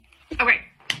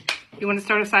You want to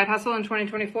start a side hustle in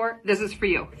 2024? This is for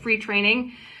you. Free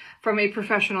training from a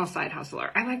professional side hustler.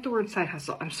 I like the word side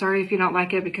hustle. I'm sorry if you don't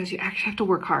like it because you actually have to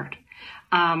work hard.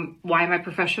 Why am I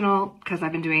professional? Because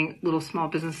I've been doing little small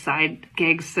business side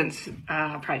gigs since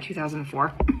probably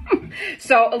 2004.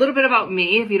 So a little bit about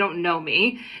me, if you don't know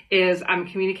me, is I'm a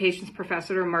communications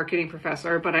professor, marketing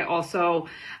professor, but I also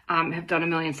have done a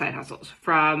million side hustles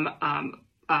from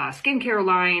skincare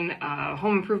line,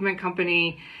 home improvement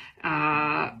company.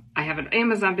 I have an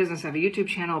Amazon business. I have a YouTube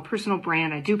channel, a personal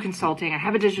brand. I do consulting. I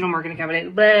have a digital marketing company.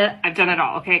 I've done it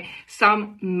all. Okay.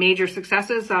 Some major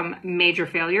successes, some major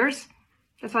failures.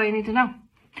 That's all you need to know.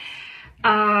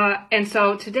 And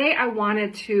so today I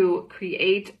wanted to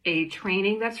create a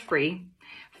training that's free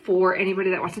for anybody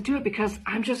that wants to do it because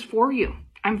I'm just for you.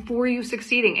 I'm for you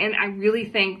succeeding. And I really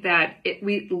think that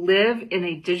we live in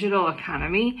a digital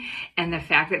economy, and the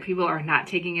fact that people are not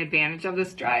taking advantage of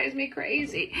this drives me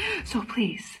crazy. So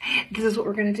please, this is what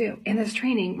we're going to do. In this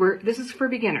training, this is for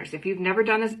beginners. If you've never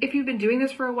done this, if you've been doing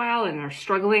this for a while and are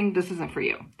struggling, this isn't for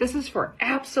you. This is for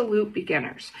absolute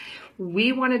beginners.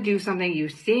 We want to do something. You're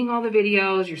seeing all the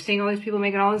videos, you're seeing all these people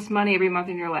making all this money every month,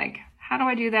 and you're like, how do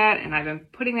I do that? And I've been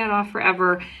putting that off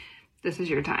forever. This is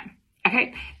your time.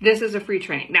 Okay, this is a free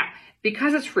training. Now,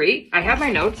 because it's free, I have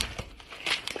my notes,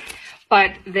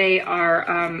 but they are,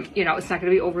 it's not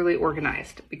going to be overly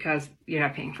organized because you're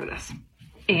not paying for this.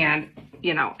 And,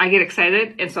 I get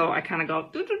excited, and so I kind of go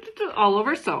all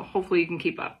over, so hopefully you can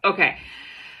keep up. Okay,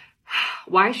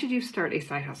 why should you start a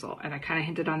side hustle? And I kind of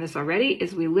hinted on this already,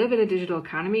 is we live in a digital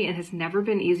economy and it's never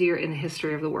been easier in the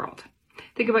history of the world.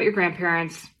 Think about your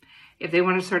grandparents. If they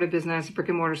wanted to start a business, a brick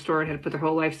and mortar store, and had to put their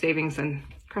whole life savings and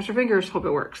cross your fingers, hope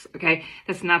it works, okay?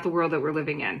 That's not the world that we're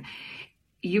living in.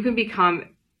 You can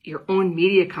become your own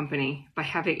media company by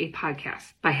having a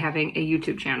podcast, by having a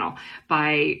YouTube channel,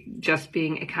 by just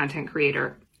being a content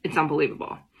creator. It's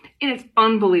unbelievable. And it's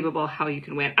unbelievable how you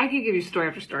can win. I can give you story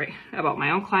after story about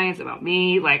my own clients, about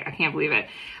me. Like, I can't believe it.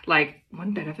 Like,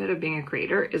 one benefit of being a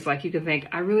creator is like, you can think,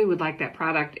 I really would like that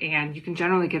product, and you can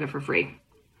generally get it for free.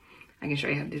 I can show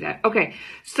you how to do that. Okay,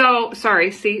 so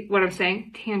sorry, see what I'm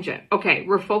saying? Tangent. Okay,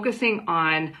 we're focusing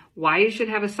on why you should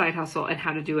have a side hustle and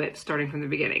how to do it starting from the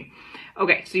beginning.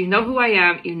 Okay, so you know who I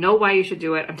am, you know why you should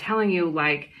do it. I'm telling you,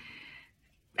 like,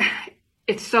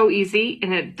 it's so easy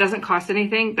and it doesn't cost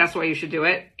anything. That's why you should do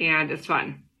it, and it's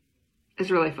fun. It's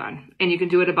really fun, and you can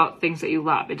do it about things that you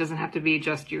love. It doesn't have to be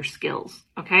just your skills,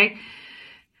 okay?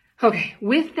 Okay,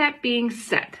 with that being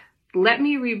said, let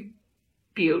me refute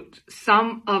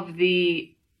some of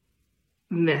the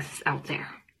myths out there.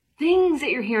 Things that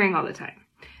you're hearing all the time.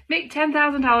 Make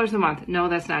 $10,000 a month. No,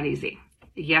 that's not easy.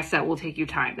 Yes, that will take you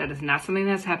time. That is not something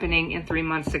that's happening in 3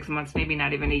 months, 6 months, maybe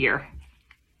not even a year.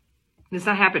 It's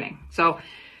not happening. So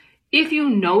if you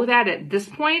know that at this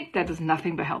point, that does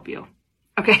nothing but help you.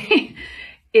 Okay?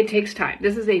 It takes time.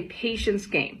 This is a patience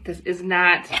game. This is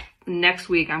not next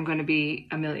week I'm going to be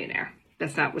a millionaire.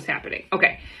 That's not what's happening.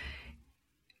 Okay.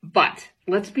 But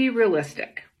let's be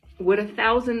realistic. Would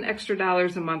 $1,000 extra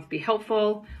a month be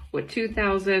helpful? Would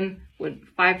 $2,000? Would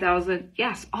 $5,000?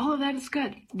 Yes, all of that is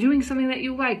good. Doing something that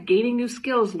you like, gaining new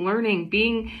skills, learning,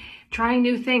 trying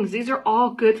new things. These are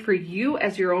all good for you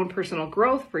as your own personal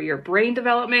growth, for your brain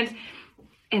development,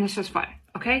 and it's just fun,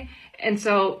 okay? And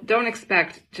so don't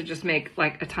expect to just make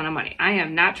like a ton of money. I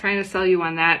am not trying to sell you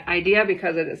on that idea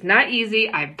because it is not easy.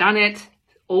 I've done it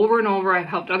over and over. I've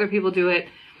helped other people do it.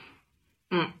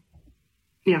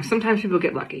 Sometimes people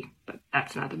get lucky, but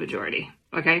that's not the majority,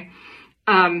 okay?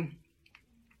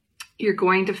 You're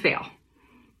going to fail.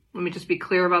 Let me just be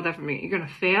clear about that for me. You're going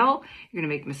to fail. You're going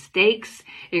to make mistakes.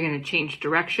 You're going to change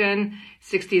direction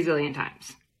 60 zillion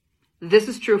times. This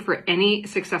is true for any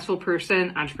successful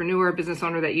person, entrepreneur, business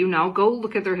owner that you know. Go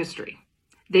look at their history.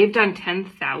 They've done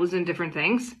 10,000 different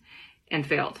things and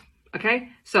failed, okay?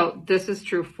 So this is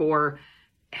true for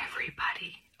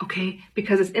everybody, okay?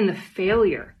 Because it's in the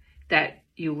failure that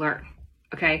you learn,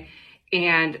 okay?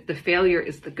 And the failure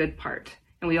is the good part.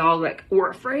 And we all we're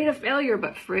afraid of failure,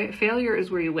 but failure is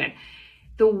where you win.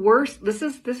 The worst, this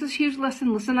is a huge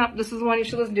lesson. Listen up. This is the one you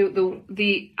should listen to.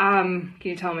 Can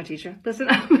you tell I'm a teacher? Listen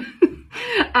up.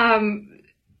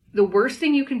 The worst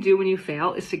thing you can do when you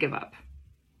fail is to give up.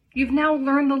 You've now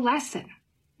learned the lesson.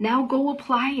 Now go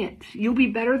apply it. You'll be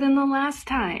better than the last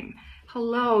time.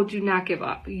 Hello, do not give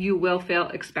up. You will fail.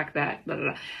 Expect that. Blah, blah,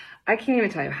 blah. I can't even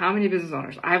tell you how many business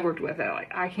owners I've worked with that are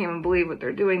like, I can't even believe what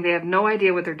they're doing. They have no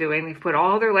idea what they're doing. They've put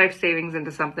all their life savings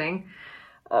into something.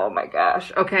 Oh my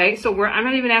gosh. Okay. So I'm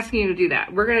not even asking you to do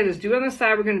that. We're going to just do it on the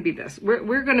side. We're going to be this.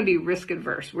 We're going to be risk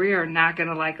adverse. We are not going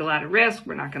to like a lot of risk.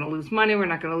 We're not going to lose money. We're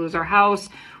not going to lose our house.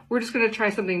 We're just going to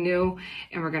try something new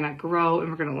and we're going to grow and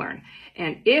we're going to learn.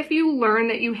 And if you learn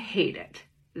that you hate it,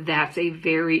 that's a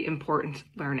very important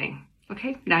learning.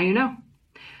 Okay, now you know.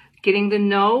 Getting the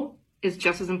no is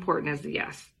just as important as the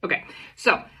yes. Okay,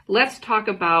 so let's talk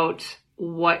about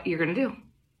what you're going to do.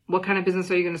 What kind of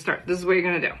business are you going to start? This is what you're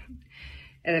going to do.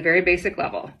 At a very basic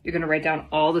level, you're going to write down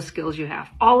all the skills you have,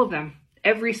 all of them,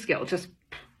 every skill, just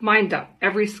mind dump,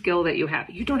 every skill that you have.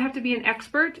 You don't have to be an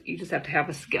expert. You just have to have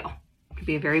a skill. It could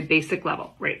be a very basic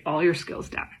level. Write all your skills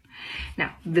down.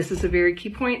 Now, this is a very key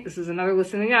point. This is another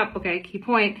listening up. Okay, key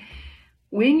point.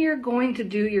 When you're going to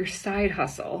do your side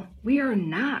hustle, we are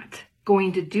not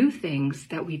going to do things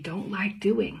that we don't like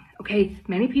doing. Okay,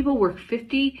 many people work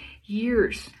 50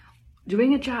 years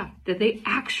doing a job that they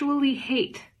actually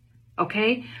hate.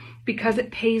 Okay, because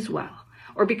it pays well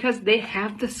or because they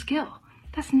have the skill.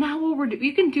 That's not what we're doing.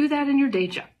 You can do that in your day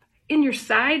job. In your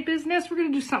side business, we're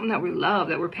going to do something that we love,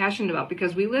 that we're passionate about,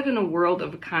 because we live in a world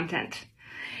of content.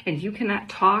 And you cannot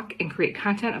talk and create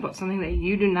content about something that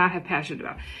you do not have passion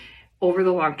about. Over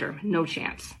the long term, no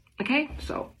chance. Okay,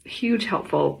 so huge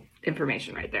helpful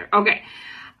information right there. Okay,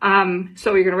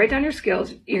 so you're going to write down your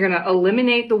skills. You're going to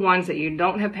eliminate the ones that you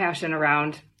don't have passion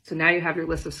around. So now you have your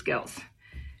list of skills.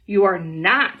 You are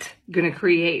not going to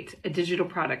create a digital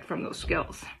product from those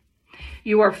skills.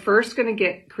 You are first going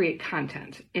to create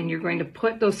content, and you're going to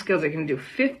put those skills. You're going to do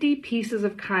 50 pieces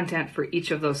of content for each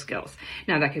of those skills.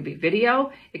 Now that could be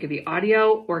video, it could be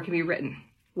audio, or it can be written.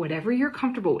 Whatever you're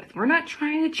comfortable with. We're not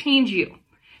trying to change you.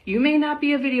 You may not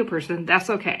be a video person. That's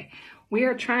okay. We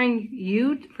are trying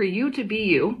for you to be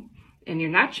you, and you're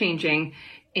not changing,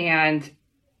 and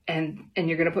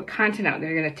you're going to put content out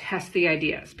there. You're going to test the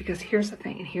ideas, because here's the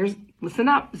thing. And listen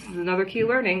up. This is another key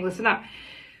learning. Listen up.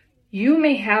 You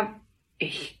may have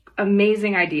an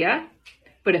amazing idea,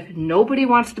 but if nobody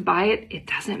wants to buy it, it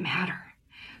doesn't matter.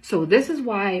 So this is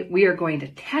why we are going to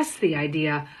test the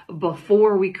idea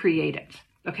before we create it.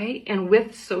 Okay. And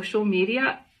with social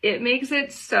media, it makes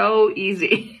it so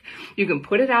easy. You can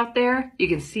put it out there. You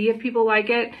can see if people like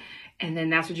it. And then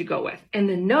that's what you go with. And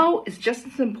the no is just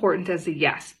as important as the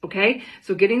yes. Okay.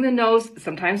 So getting the no's,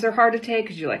 sometimes they're hard to take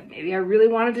because you're like, maybe I really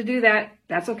wanted to do that.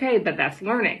 That's okay. But that's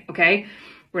learning. Okay.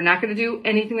 We're not going to do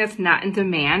anything that's not in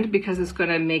demand, because it's going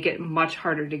to make it much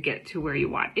harder to get to where you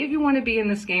want. If you want to be in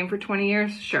this game for 20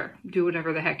 years, sure, do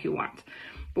whatever the heck you want.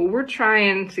 But we're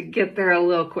trying to get there a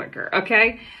little quicker,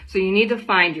 okay? So you need to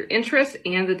find your interest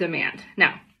and the demand.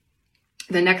 Now,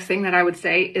 the next thing that I would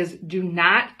say is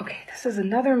this is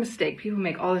another mistake people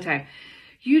make all the time.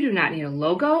 You do not need a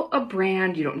logo, a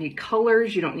brand. You don't need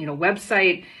colors. You don't need a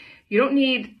website. You don't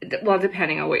need, well,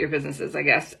 depending on what your business is, I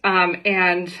guess.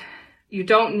 And you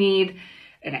don't need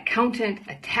an accountant,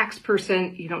 a tax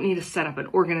person. You don't need to set up an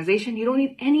organization. You don't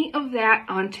need any of that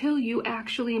until you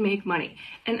actually make money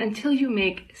and until you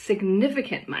make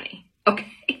significant money.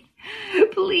 Okay?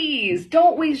 Please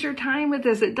don't waste your time with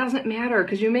this. It doesn't matter,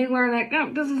 because you may learn that,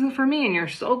 no, this isn't for me, and you're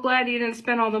so glad you didn't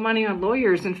spend all the money on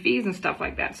lawyers and fees and stuff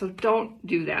like that. So don't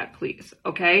do that, please.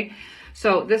 Okay?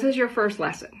 So this is your first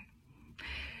lesson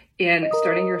in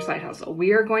starting your side hustle.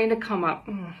 We are going to come up,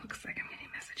 looks like I'm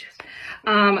getting messages.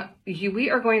 We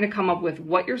are going to come up with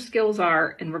what your skills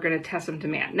are, and we're going to test some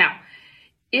demand. Now,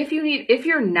 if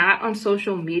you're not on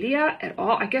social media at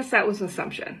all, I guess that was an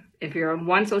assumption. If you're on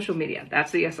one social media,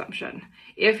 that's the assumption.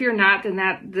 If you're not, then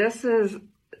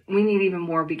we need even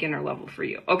more beginner level for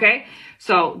you. Okay.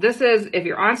 So this is, if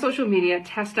you're on social media,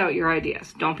 test out your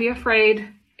ideas. Don't be afraid.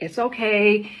 It's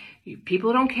okay.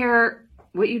 People don't care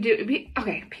what you do.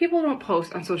 Okay. People don't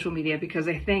post on social media because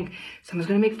they think someone's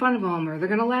going to make fun of them or they're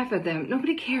going to laugh at them.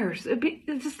 Nobody cares.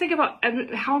 Just think about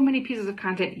how many pieces of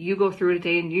content you go through a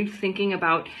day, and you thinking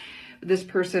about this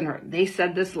person, or they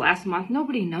said this last month.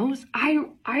 Nobody knows. I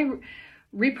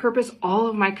repurpose all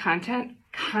of my content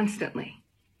constantly.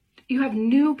 You have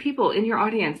new people in your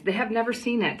audience. They have never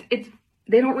seen it.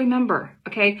 They don't remember.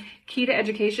 Okay. Key to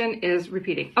education is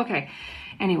repeating. Okay.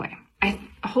 Anyway, I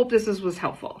hope this was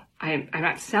helpful. I'm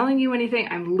not selling you anything.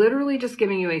 I'm literally just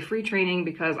giving you a free training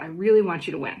because I really want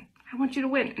you to win. I want you to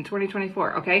win in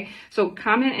 2024. Okay. So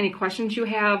comment any questions you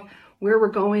have, where we're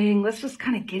going. Let's just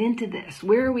kind of get into this.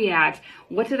 Where are we at?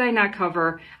 What did I not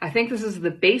cover? I think this is the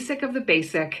basic of the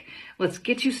basic. Let's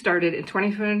get you started in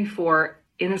 2024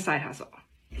 in a side hustle.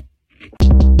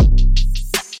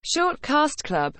 Shortcast Club.